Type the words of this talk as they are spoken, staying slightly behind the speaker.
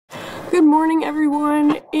Good morning,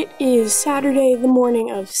 everyone. It is Saturday, the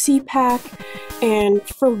morning of CPAC, and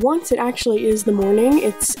for once it actually is the morning.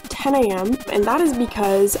 It's 10 a.m. and that is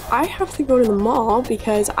because I have to go to the mall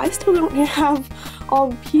because I still don't have all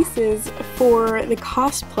the pieces for the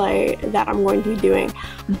cosplay that I'm going to be doing.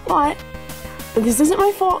 But this isn't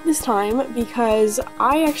my fault this time because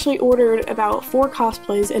I actually ordered about 4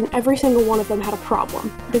 cosplays and every single one of them had a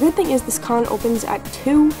problem. The good thing is this con opens at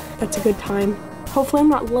 2. That's a good time. Hopefully I'm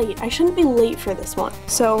not late. I shouldn't be late for this one.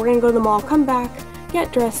 So we're gonna go to the mall, come back,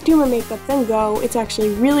 get dressed, do my makeup, then go. It's actually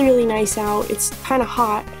really nice out. It's kind of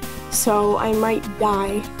hot, so I might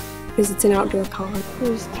die because it's an outdoor con.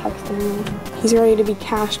 He's texting me. He's ready to be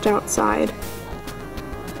cashed outside.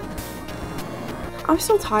 I'm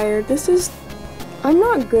so tired. I'm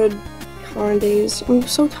not good con days. I'm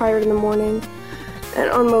so tired in the morning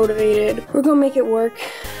and unmotivated. We're gonna make it work.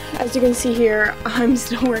 As you can see here, I'm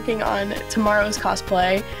still working on tomorrow's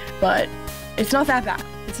cosplay, but it's not that bad.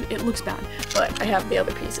 It looks bad, but I have the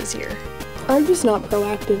other pieces here. I'm just not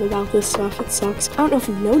proactive about this stuff. It sucks. I don't know if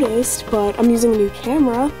you've noticed, but I'm using a new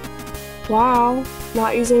camera. Wow.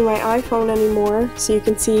 Not using my iPhone anymore, so you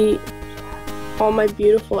can see all my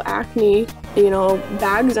beautiful acne,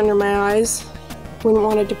 bags under my eyes. Wouldn't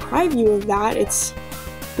want to deprive you of that. It's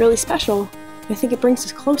really special. I think it brings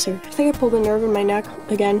us closer. I think I pulled a nerve in my neck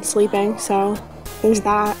again, sleeping, so there's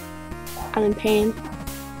that. I'm in pain,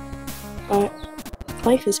 but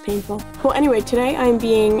life is painful. Well, anyway, today I'm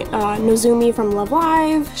being Nozumi from Love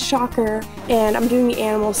Live, shocker, and I'm doing the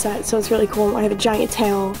animal set, so it's really cool. I have a giant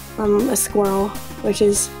tail. I'm a squirrel, which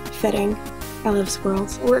is fitting. I love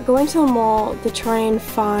squirrels. We're going to the mall to try and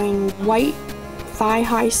find white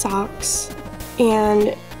thigh-high socks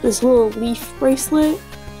and this little leaf bracelet.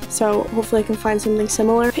 So hopefully I can find something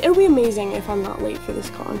similar. It'll be amazing if I'm not late for this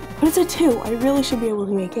con. But it's at 2. I really should be able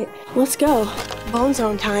to make it. Let's go. Bone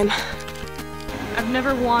zone time. I've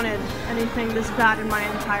never wanted anything this bad in my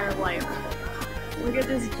entire life. Look at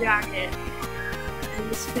this jacket. And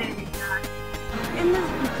this fanny pack. And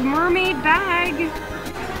this mermaid bag.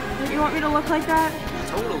 Don't you want me to look like that?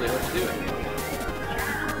 Totally, let's do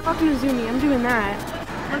it. Fuck Nozumi, I'm doing that.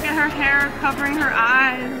 Look at her hair covering her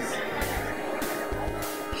eyes.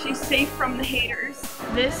 She's safe from the haters.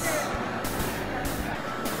 This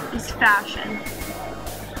is fashion.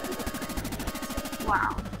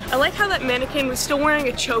 Wow. I like how that mannequin was still wearing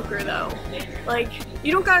a choker though. Like,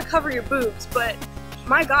 you don't gotta cover your boobs, but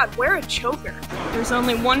my god, wear a choker. There's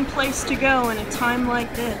only one place to go in a time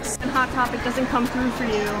like this. And Hot Topic doesn't come through for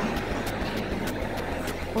you.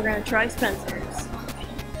 We're gonna try Spencer's.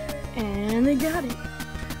 And they got it.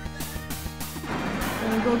 I'm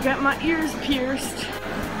gonna go get my ears pierced.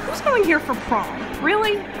 Who's going here for prom?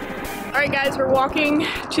 Really? Alright guys, we're walking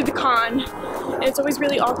to the con, and it's always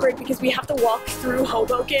really awkward because we have to walk through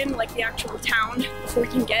Hoboken, like the actual town, before we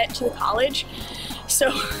can get to the college.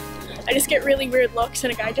 So I just get really weird looks,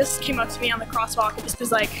 and a guy just came up to me on the crosswalk and just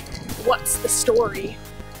was like, "What's the story?"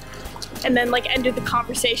 And then like ended the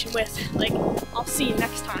conversation with like, "I'll see you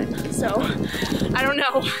next time." So I don't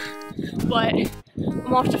know, but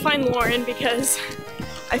I'm off to find Lauren because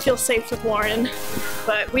I feel safe with Lauren,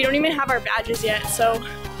 but we don't even have our badges yet, so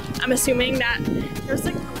I'm assuming that there's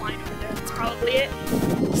like a line over there. That's probably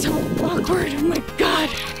it. So awkward, oh my god.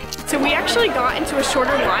 So we actually got into a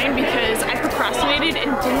shorter line because I procrastinated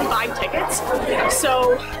and didn't buy tickets.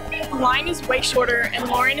 So the line is way shorter and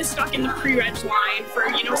Lauren is stuck in the pre-reg line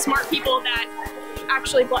for, smart people that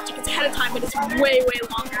actually bought tickets ahead of time, but it's way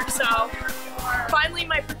longer. So finally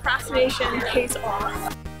my procrastination pays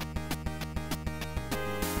off.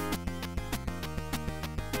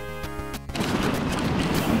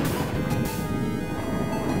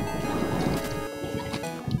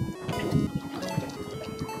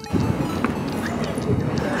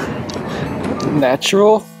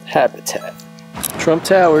 Natural habitat. Trump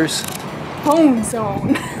Towers. Home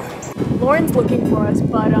zone. Lauren's looking for us,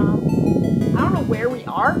 but I don't know where we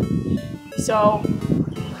are. So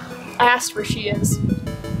I asked where she is.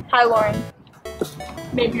 Hi, Lauren.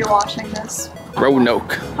 Maybe you're watching this.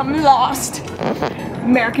 Roanoke. I'm lost.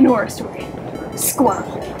 American Horror Story. Squirrel.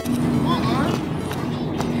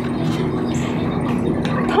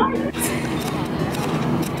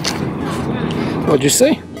 What'd you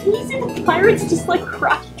say? Pirates just like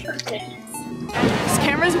crash curtains. This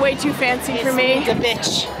camera's way too fancy for me. It's a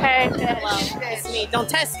bitch. Hey, Hello, it's me. Don't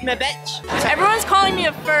test me, bitch. everyone's calling me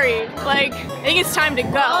a furry. Like, I think it's time to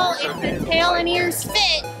go. Well, if the tail and ears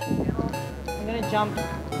fit. I'm gonna jump.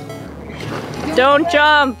 Don't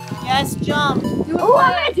jump. Yes, jump. Oh,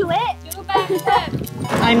 I'm gonna do it. Do a back flip.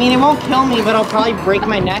 I mean, it won't kill me, but I'll probably break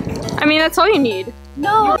my neck. I mean, that's all you need.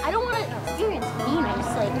 No, I don't want to experience pain. I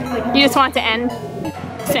just like You just want it to end?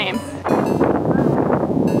 Same.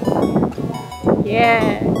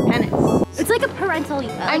 Yeah, tennis. It's like a parental.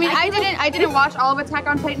 I mean, I didn't watch all of Attack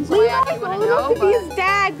on Titan, so I actually wouldn't know. Be his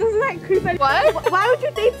dad. Doesn't that creep out? What? Why would you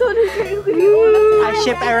date someone who's I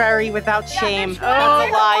ship Arari without shame. That's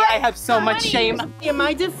a lie. I have so much shame. In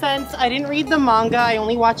my defense, I didn't read the manga. I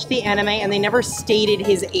only watched the anime, and they never stated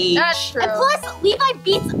his age. That's true. And plus, Levi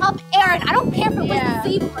beats up Aaron. I don't care if it was to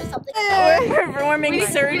save him or something. performing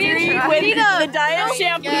surgery with the diet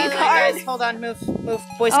shampoo card? Guys, hold on. Move.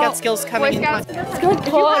 Boy Scout skills coming in. Let's go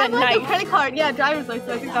pull out a knife. Credit card, yeah, driver's license.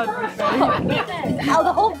 I think that would be better. Oh,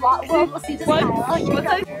 the whole world will see this now.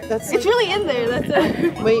 It's really in there. That's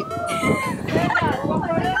it. Wait.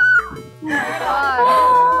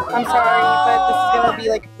 I'm sorry, but this is gonna be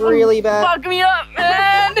like really bad. Fuck me up,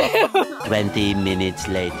 man. 20 minutes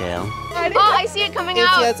later. Oh, I see it coming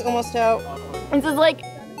out. Yeah, it's almost out. This is like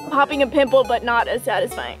popping a pimple, but not as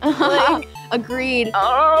satisfying. Like, Agreed.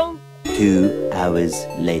 oh. 2 hours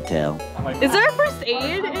later. Is there a first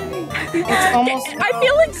aid? It's almost. I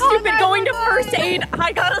feel like stupid going to first aid.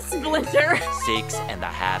 I got a splinter.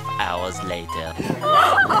 6.5 hours later.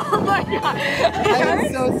 Oh my god.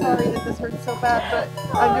 I'm so sorry that this hurts so bad, but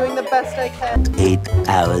I'm doing the best I can. 8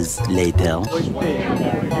 hours later.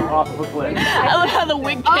 I love how the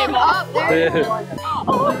wig came off.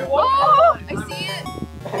 Oh, I see it.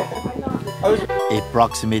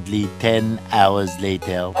 Approximately 10 hours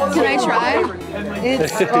later. Can I try?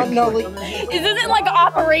 It's no. Like, This isn't like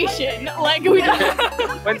operation. Like we.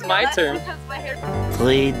 When's my turn?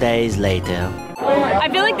 3 days later. I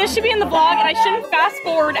feel like this should be in the vlog, and I shouldn't fast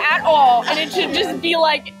forward at all, and it should just be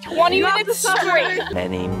like 20 minutes straight.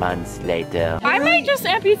 Many months later. I might just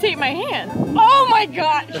amputate my hand. Oh my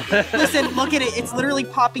god. listen, look at it. It's literally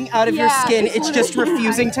popping out of your skin. It's just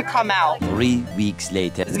refusing to come out. 3 weeks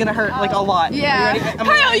later. It's gonna hurt like a lot. Yeah.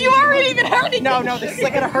 Kyle, you aren't even hurting. No, this is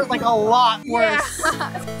like gonna hurt like a lot worse.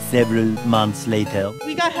 Several months later.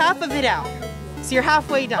 We got half of it out. So you're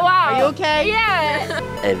halfway done. Wow. Are you okay? Yeah.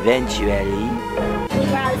 Eventually.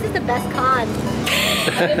 Wow, this is the best con.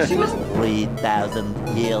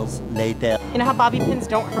 3,000 years later. You know how bobby pins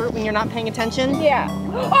don't hurt when you're not paying attention? Yeah.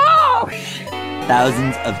 Oh!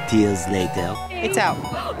 Thousands of tears later. It's out.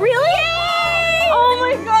 Really? Oh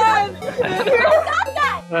my god.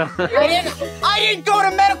 I didn't go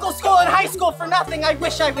to medical school in high school for nothing. I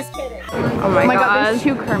wish I was kidding. Oh my god, there's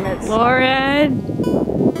 2 Kermits. Lauren.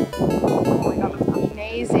 Oh my god, that's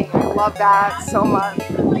amazing. I love that so much.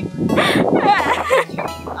 I'm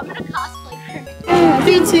gonna cosplay Kermit. 3,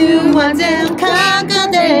 2, 1で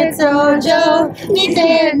掲げ登場見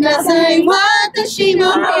てなさい私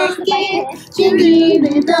の平気人類で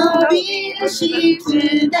伸びるし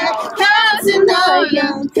くだ数のよ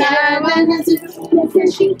変わらず優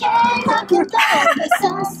しげな言葉でさ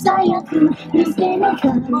さやく店の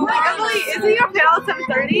顔 Oh my god, Emily, isn't your panel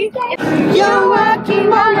 7:30? 弱き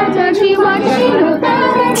者たちは知るだ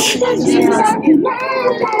小さくなっ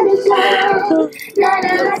たでしょなら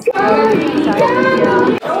ばこれが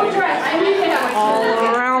All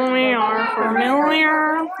around me are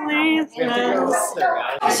familiar places.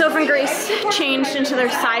 Soph and Grace changed into their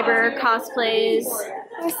cyber cosplays.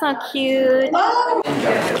 They're so cute.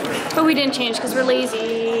 But we didn't change because we're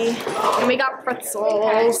lazy. And we got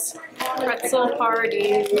pretzels. Pretzel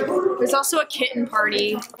party. There's also a kitten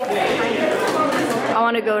party. I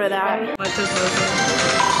want to go to that.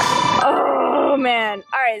 Oh man.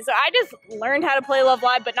 Alright, so I just learned how to play Love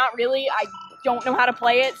Live, but not really. I don't know how to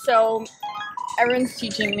play it, so everyone's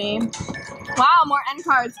teaching me. Wow, more N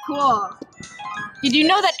cards, cool. Did you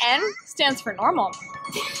know that N stands for normal?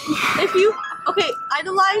 If you,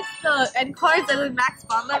 idolize the N cards and then max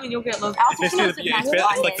bond them and you'll get love. It's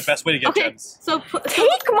like the best way to get gems. So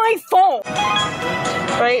Take my phone!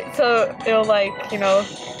 right, so it'll like, you know,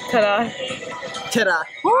 ta-da. Ta-da.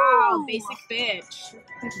 Wow, basic bitch.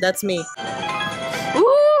 That's me.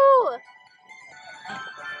 Ooh!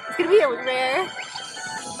 It's gonna be a rare.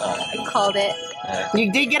 I called it.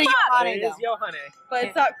 You did get a Yohane though. Yohane. But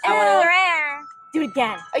it's not Rare. Do it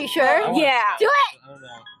again. Are you sure? Yeah. Do it! I don't know.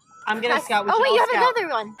 I'm gonna scout with Oh wait, you. you I'll have scout.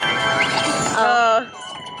 another one.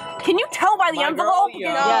 Can you tell by the My envelope? girl,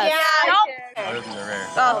 Yes. Other than the rare.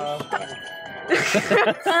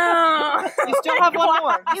 You still have one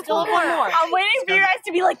more. You still have one more. I'm waiting for you guys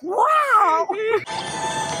to be like, wow!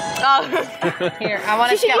 Here, I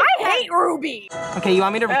want to scout. I hate Ruby! Okay, you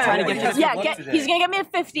want me to try to get you this? Yeah, he's gonna get me a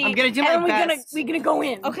 50. I'm gonna do my and then best. we're gonna go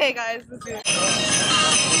in. Okay, guys, let's do it.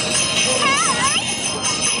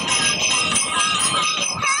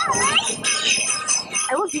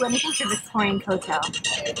 I will do anything for Victorian Cotel.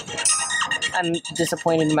 I'm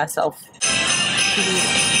disappointed in myself.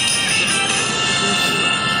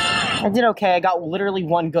 I did okay. I got literally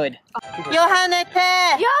one good. Johanne!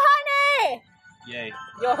 Johanne! Yay.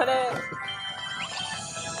 Johanne!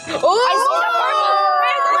 Oh!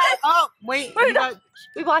 Oh, wait. Wait, You got,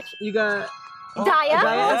 We watched you got Daya.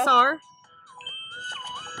 Daya SR.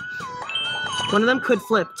 One of them could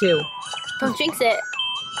flip too. Don't jinx it.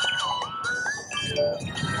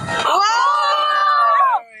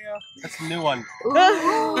 That's a new one.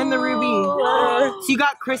 And the Ruby. So you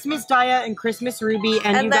got Christmas Daya and Christmas Ruby,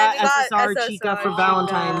 and you got SSR Chica for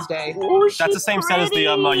Valentine's Day. Ooh, That's the same set as the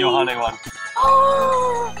Johanne one.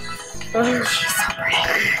 Oh, she's so pretty.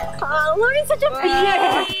 Oh, Lori's such a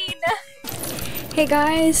queen. Hey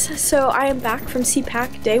guys, so I am back from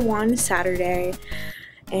CPAC day 1, Saturday,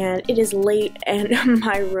 and it is late and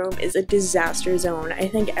my room is a disaster zone. I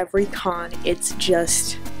think every con, it's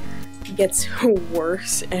just gets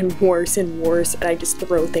worse and worse and worse, and I just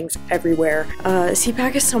throw things everywhere.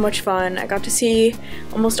 CPAC is so much fun. I got to see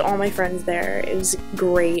almost all my friends there. It was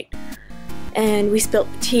great, and we spilt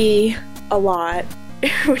tea a lot,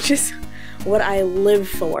 which is what I live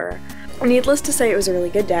for. Needless to say, it was a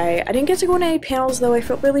really good day. I didn't get to go on any panels though. I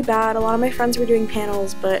felt really bad. A lot of my friends were doing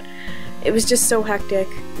panels, but it was just so hectic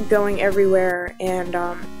going everywhere, and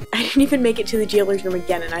I didn't even make it to the dealer's room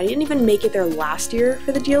again, and I didn't even make it there last year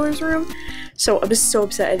for the dealer's room, so I was so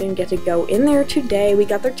upset I didn't get to go in there today. We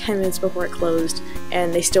got there 10 minutes before it closed,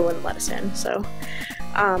 and they still wouldn't let us in, so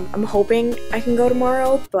I'm hoping I can go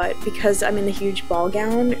tomorrow, but because I'm in the huge ball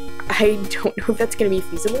gown, I don't know if that's going to be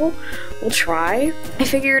feasible. We'll try. I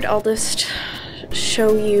figured I'll just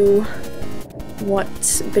show you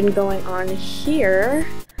what's been going on here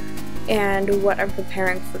and what I'm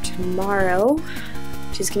preparing for tomorrow,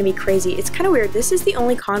 which is going to be crazy. It's kind of weird. This is the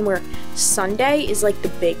only con where Sunday is like the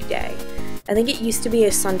big day. I think it used to be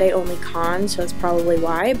a Sunday only con, so that's probably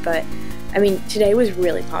why, but I mean, today was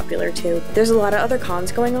really popular too. There's a lot of other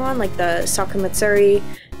cons going on, like the Sakamatsuri,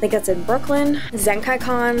 I think that's in Brooklyn. Zenkai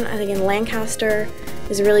Con, I think in Lancaster,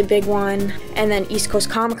 is a really big one. And then East Coast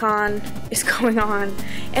Comic Con is going on.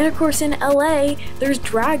 And of course in LA, there's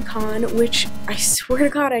Drag Con, which I swear to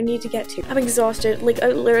God I need to get to. I'm exhausted. Like, I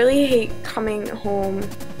literally hate coming home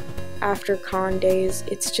after con days.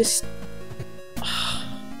 It's just,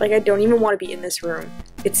 like, I don't even want to be in this room.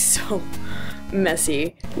 It's so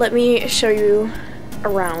messy. Let me show you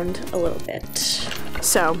around a little bit.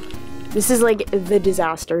 So, this is like the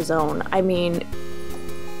disaster zone. I mean,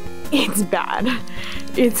 it's bad.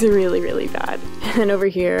 It's really, really bad. And then over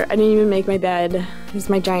here, I didn't even make my bed. There's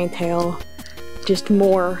my giant tail. Just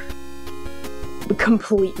more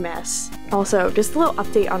complete mess. Also, just a little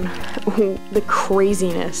update on the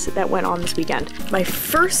craziness that went on this weekend. My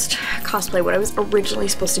first cosplay, what I was originally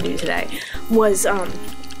supposed to do today, was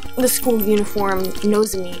the school uniform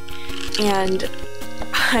Nozomi, and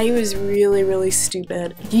I was really, really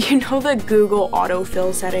stupid. You know the Google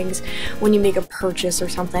autofill settings when you make a purchase or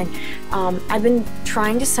something? I've been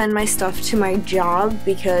trying to send my stuff to my job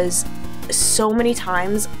because so many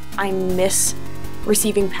times I miss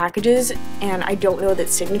receiving packages and I don't know that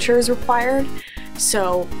signature is required,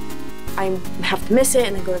 so I have to miss it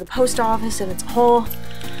and then go to the post office, and it's a whole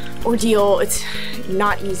ordeal. It's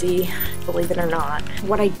not easy, believe it or not.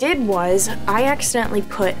 What I did was I accidentally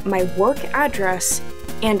put my work address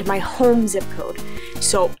and my home zip code,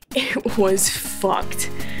 so it was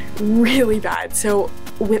fucked really bad. So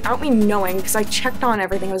without me knowing, because I checked on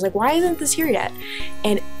everything, I was like, why isn't this here yet?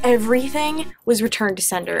 And everything was returned to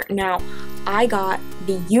sender. Now, I got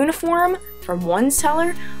the uniform from one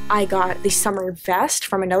seller, I got the summer vest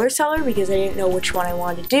from another seller because I didn't know which one I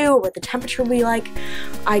wanted to do or what the temperature would be like.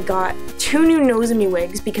 I got 2 new Nozomi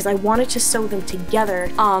wigs because I wanted to sew them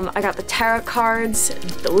together. I got the tarot cards,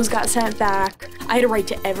 those got sent back. I had to write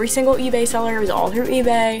to every single eBay seller, it was all through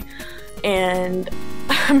eBay, and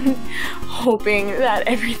I'm hoping that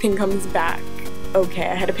everything comes back okay.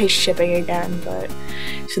 I had to pay shipping again, but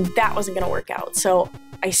so that wasn't gonna work out. So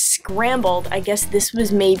I scrambled. I guess this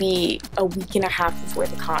was maybe a week and a half before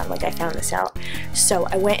the con, like I found this out. So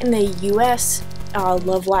I went in the US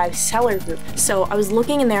Love Live seller group. So I was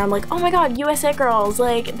looking in there, I'm like, oh my god, USA girls,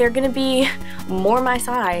 like they're gonna be more my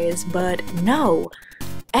size, but no.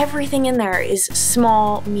 Everything in there is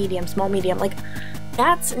small, medium, like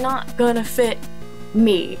that's not gonna fit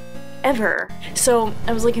me ever. So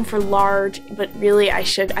I was looking for large, but really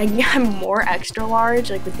I'm more extra large,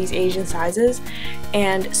 like with these Asian sizes.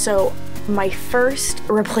 And so my first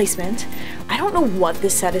replacement, I don't know what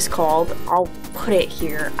this set is called, I'll put it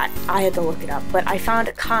here, I had to look it up, but I found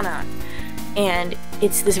a Kana, and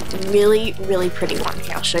it's this really, really pretty one.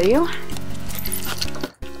 Okay, I'll show you.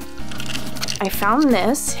 I found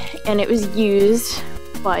this and it was used,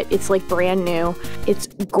 but it's like brand new. It's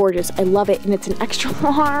gorgeous. I love it, and it's an extra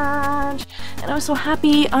large. And I was so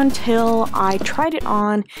happy until I tried it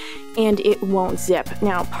on and it won't zip.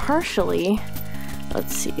 Now, partially,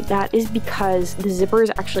 let's see, that is because the zipper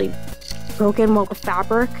is actually broken while the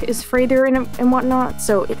fabric is frayed and whatnot,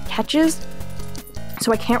 so it catches.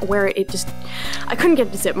 So I can't wear it. I couldn't get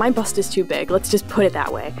it to zip. My bust is too big. Let's just put it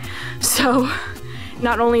that way. So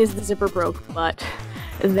not only is the zipper broke, but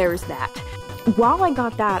there's that. While I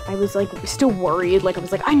got that, I was like still worried. Like I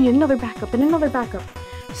was like, I need another backup and another backup.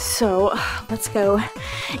 So let's go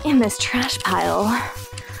in this trash pile.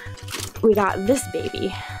 We got this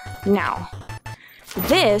baby. Now,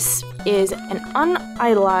 this is an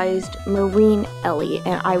unidolized marine Ellie,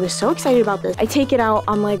 and I was so excited about this. I take it out,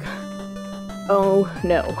 I'm like, oh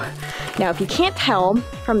no. Now, if you can't tell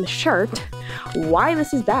from the shirt why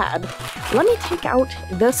this is bad, let me take out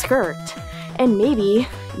the skirt and maybe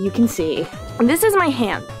you can see. This is my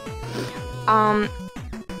hand.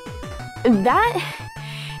 That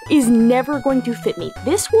is never going to fit me.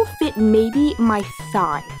 This will fit maybe my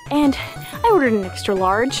thigh. And I ordered an extra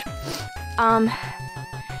large.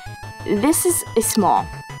 This is a small.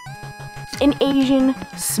 An Asian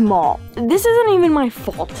small. This isn't even my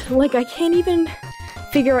fault. Like, I can't even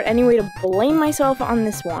figure out any way to blame myself on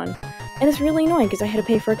this one. And it's really annoying because I had to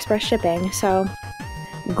pay for express shipping, so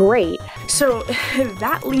great. So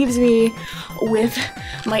that leaves me with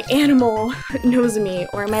my animal Nozomi,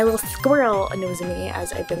 or my little squirrel Nozomi,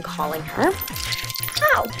 as I've been calling her.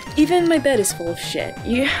 Ow! Even my bed is full of shit.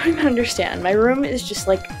 You don't understand. My room is just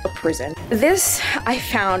like a prison. This I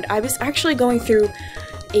found, I was actually going through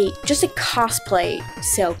just a cosplay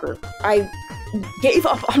sale group. I gave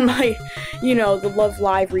up on my, the Love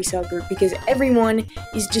Live resale group because everyone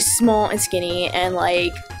is just small and skinny, and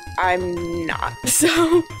like, I'm not.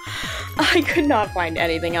 So I could not find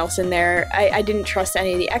anything else in there. I didn't trust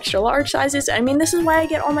any of the extra large sizes. I mean, this is why I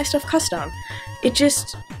get all my stuff custom. It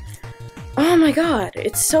just, oh my god,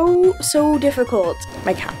 it's so difficult.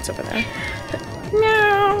 My cat's over there.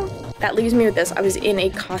 No. That leaves me with this. I was in a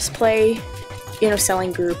cosplay,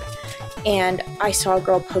 selling group, and I saw a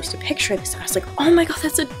girl post a picture of this, and I was like, oh my god,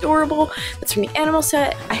 that's adorable. That's from the animal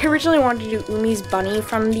set. I originally wanted to do Umi's bunny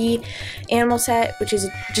from the animal set, which is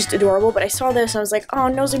just adorable, but I saw this and I was like, oh,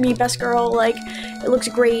 Nozomi, best girl, like, it looks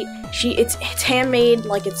great. It's handmade,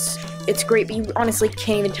 like, it's great, but you honestly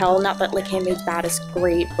can't even tell. Not that, like, handmade's bad, is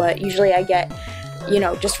great, but usually I get,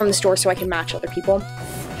 just from the store so I can match other people.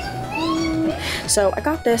 So I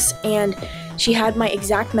got this, and she had my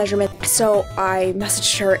exact measurement, so I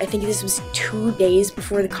messaged her. I think this was 2 days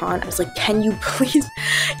before the con. I was like, can you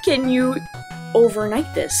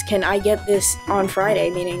overnight this? Can I get this on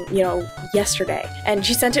Friday, meaning, yesterday? And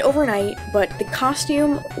she sent it overnight, but the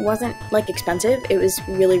costume wasn't, like, expensive. It was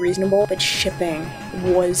really reasonable, but shipping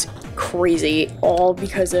was crazy, all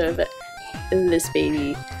because of this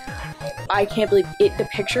baby. I can't believe it. The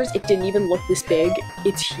pictures, it didn't even look this big.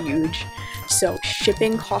 It's huge. So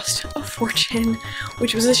shipping cost a fortune,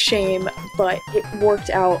 which was a shame, but it worked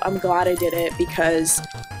out. I'm glad I did it because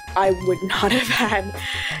I would not have had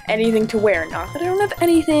anything to wear. Not that I don't have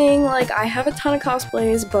anything, like, I have a ton of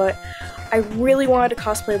cosplays, but I really wanted to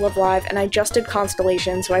cosplay Love Live, and I just did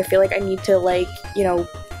Constellation, so I feel like I need to, like,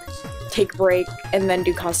 take a break and then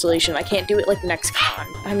do Constellation. I can't do it like next con.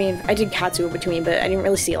 I mean, I did Katsu in between, but I didn't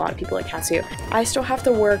really see a lot of people at Katsu. I still have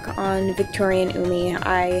to work on Victorian Umi.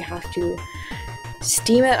 I have to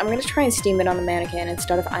steam it. I'm gonna try and steam it on the mannequin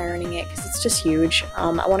instead of ironing it because it's just huge.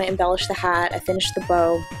 I want to embellish the hat. I finished the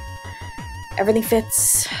bow. Everything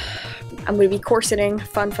fits. I'm gonna be corseting.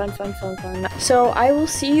 Fun. So I will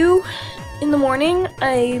see you in the morning.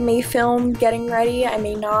 I may film getting ready. I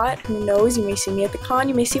may not. Who knows? You may see me at the con.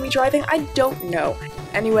 You may see me driving. I don't know.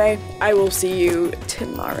 Anyway, I will see you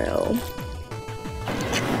tomorrow.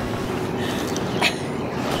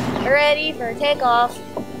 Ready for takeoff.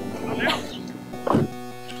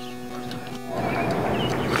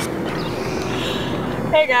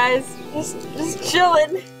 Hey guys, just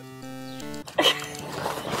chilling.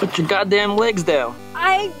 Put your goddamn legs down.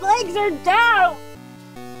 My legs are down.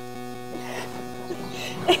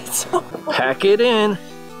 It's so Pack it in.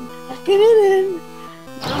 Get it in.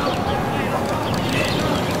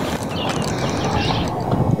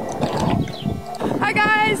 Hi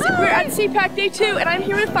guys, we're at CPAC day 2, and I'm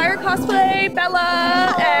here with Fire Cosplay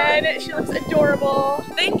Bella, and she looks adorable.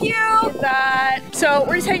 Thank you for that. So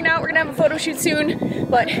we're just hanging out. We're gonna have a photo shoot soon,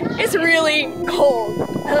 but it's really cold.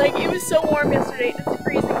 Like, it was so warm yesterday. It's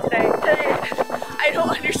freezing today. I don't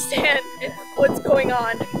understand what's going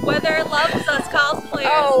on. Weather loves us cosplayers.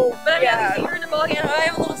 Oh, but I'm yeah. here in a ball gown. I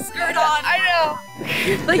have a little skirt on. I know.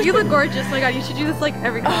 Like, you look gorgeous. My God, you should do this like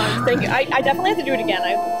every con. Thank you. I definitely have to do it again.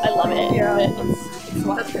 I love it. Yeah. It's a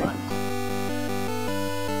lot of fun.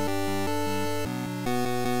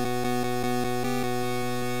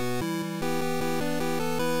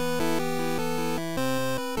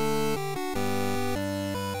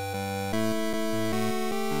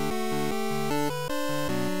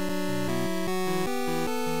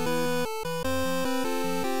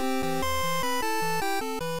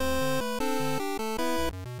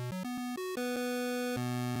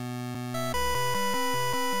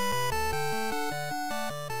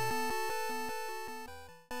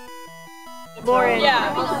 Lauren.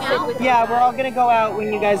 Yeah, we're all gonna go out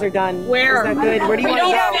when you guys are done. Where? Is that good? Where do you We want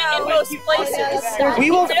to don't go? fit in most places.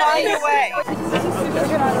 We will find a way.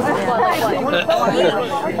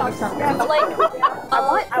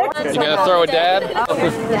 You gonna throw a dab?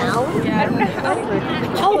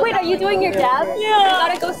 Oh wait, are you doing your dab? Yeah. You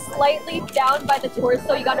gotta go slightly down by the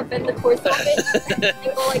torso. You gotta bend the torso a bit.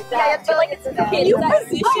 You go like that. But like it's okay. You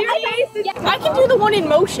position I can do the one in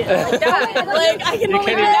motion like that. Like I can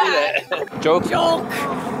only do that. Joke. Joke.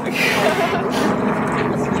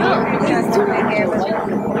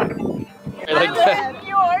 I like that.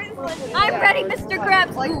 I'm ready, Mr.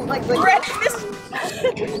 Krabs. Ready, Mr.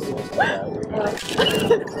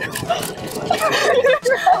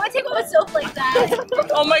 I would take myself like that.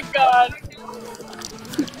 Oh my God.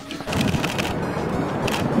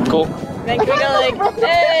 Cool. Thank you, like,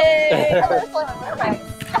 hey.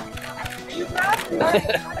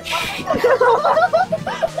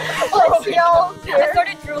 I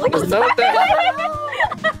started drooling. There's no that.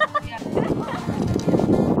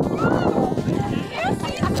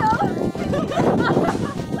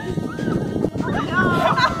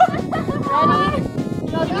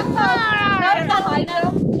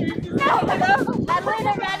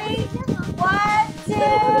 Catalina, ready? 1, 2,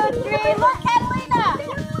 3, look, Catalina!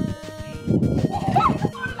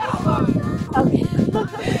 Okay.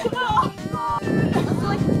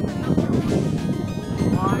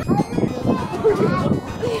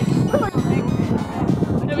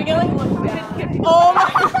 Are we going? Oh my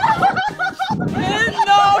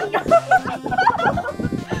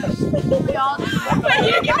No! Wait,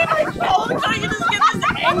 you give me my phone so I can just get this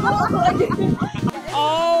angle?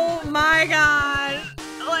 Oh my God.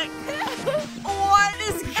 Like, what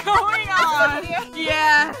is going on?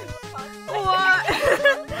 Yeah. What?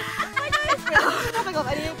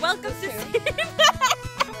 Welcome to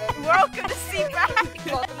Welcome to CPAC.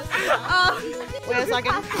 Wait a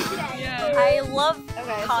second. I love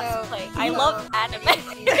cosplay. I love anime.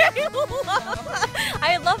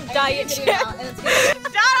 I love diet shit. Shut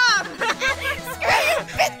up!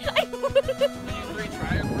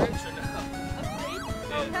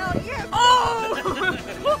 Hell yeah. Oh!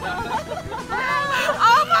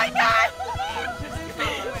 Oh my God!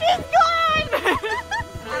 She's gone!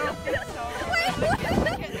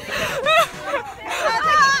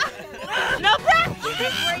 No back!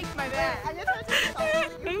 Break my back.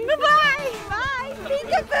 Goodbye! Bye!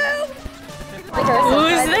 Peekaboo!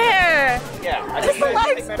 Who's there? Yeah. Just the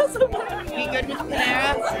lights. Be good with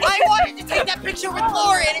Panera. I wanted to take that picture with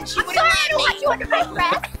Lauren and she wouldn't let me. You want to make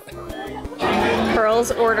rest?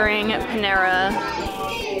 Pearl's ordering Panera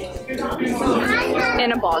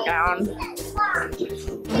in a ball gown.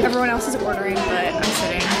 Everyone else is ordering, but I'm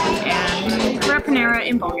sitting. And we're at Panera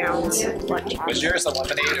in ball gowns. Was yours a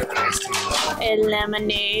lemonade or an iced tea? A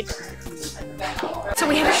lemonade. So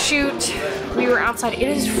we had a shoot. We were outside. It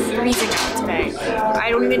is freezing out today. I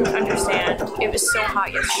don't even understand. It was so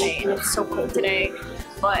hot yesterday and it's so cold today.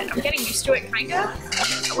 But I'm getting used to it, kind of,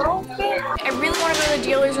 a little bit. I really want to go to the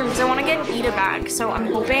dealer's room because I want to get Ida back. So I'm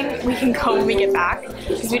hoping we can go when we get back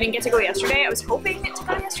because we didn't get to go yesterday. I was hoping to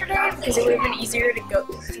go yesterday because it would have been easier to go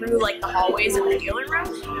through like the hallways of the dealer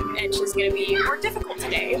room. And it's just going to be more difficult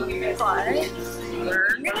today. But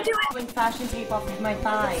we're going to do it. When fashion tape off of my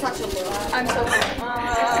thigh. Such a look. I'm so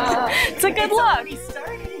It's a good look.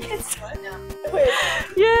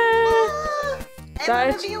 Yeah.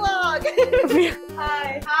 And vlog.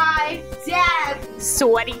 Hi. Hi. Dad.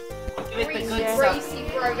 Sweaty. Racy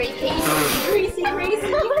for our vacation. Racy.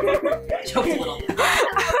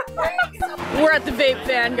 We're at the vape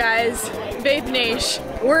van, guys. Vape Nation.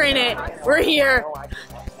 We're in it. We're here.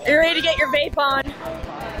 Are you ready to get your vape on?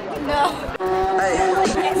 No.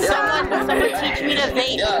 Someone teach me to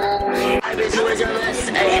vape.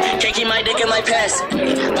 Taking my dick in my pants.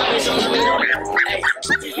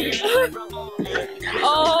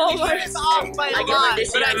 Oh, it's off by a lot,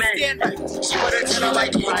 but I stand it. She wanna tell her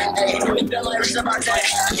like, hey, the lyrics about that.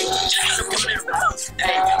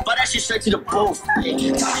 Hey, but that shit straight to the booth.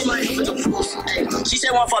 Hey, tell me my hip with the proof. Hey, she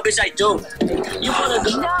said one fuck, bitch, I do. You wanna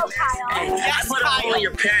go? No, Kyle. Hey, I put a hole in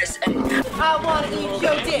your parents. Hey. I wanna eat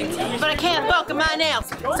your dick, but I can't welcome my nails.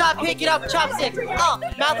 So I pick it up with chopsticks. Mouth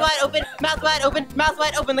wide open, mouth wide open, mouth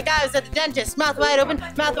wide open. The guy was at the dentist. Mouth wide open,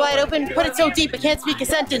 put it so deep I can't speak a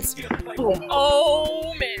sentence. Boom.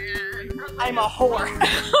 Oh, man. I'm a whore.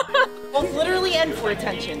 Both literally and for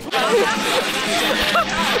attention.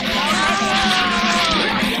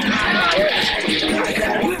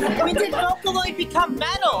 We did Vocaloid become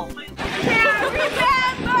metal. I can't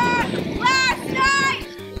remember last night.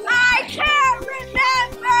 I can't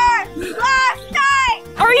remember last night.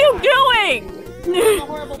 What are you doing? I'm a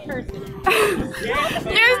horrible person.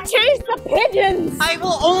 Just chase the pigeons. I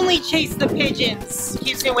will only chase the pigeons.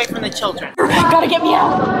 Keeps me away from the children. Gotta get me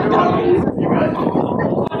out.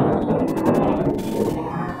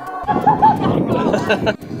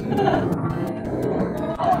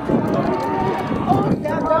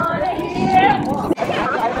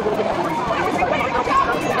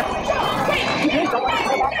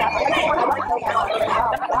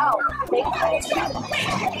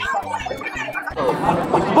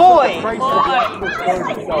 Boy!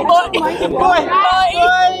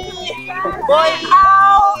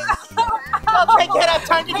 Ow! Okay, get up,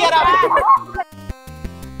 time to get up.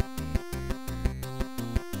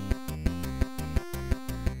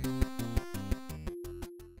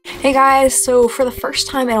 Hey guys, so for the first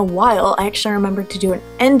time in a while, I actually remembered to do an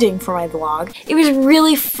ending for my vlog. It was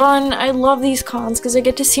really fun. I love these cons because I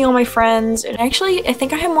get to see all my friends, and actually I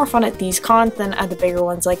think I have more fun at these cons than at the bigger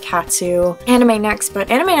ones like Katsu, Anime Next,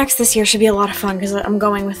 but Anime Next this year should be a lot of fun because I'm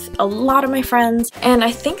going with a lot of my friends, and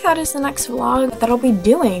I think that is the next vlog that I'll be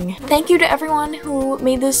doing. Thank you to everyone who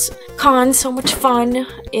made this con so much fun.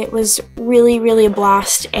 It was really a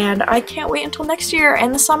blast, and I can't wait until next year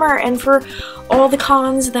and the summer and for all the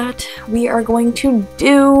cons that we are going to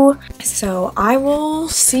do. So I will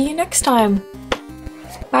see you next time.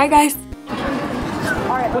 Bye guys.